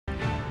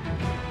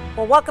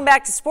Well, welcome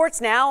back to sports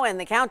now, and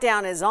the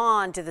countdown is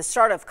on to the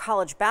start of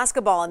college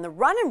basketball. And the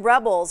Runnin'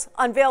 Rebels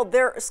unveiled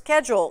their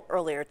schedule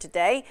earlier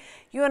today.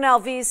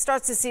 UNLV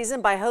starts the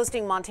season by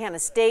hosting Montana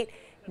State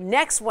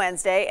next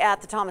Wednesday at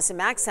the Thomas and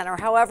Mack Center.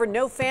 However,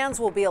 no fans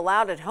will be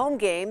allowed at home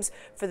games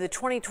for the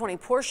 2020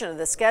 portion of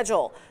the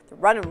schedule. The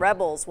Runnin'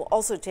 Rebels will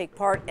also take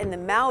part in the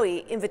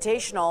Maui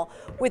Invitational,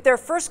 with their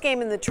first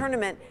game in the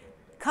tournament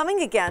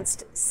coming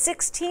against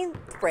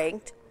 16th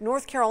ranked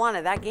North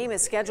Carolina. That game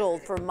is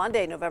scheduled for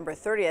Monday, November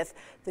 30th.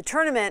 The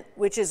tournament,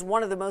 which is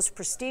one of the most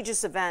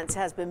prestigious events,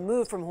 has been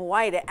moved from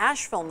Hawaii to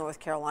Asheville, North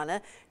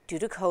Carolina due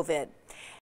to COVID.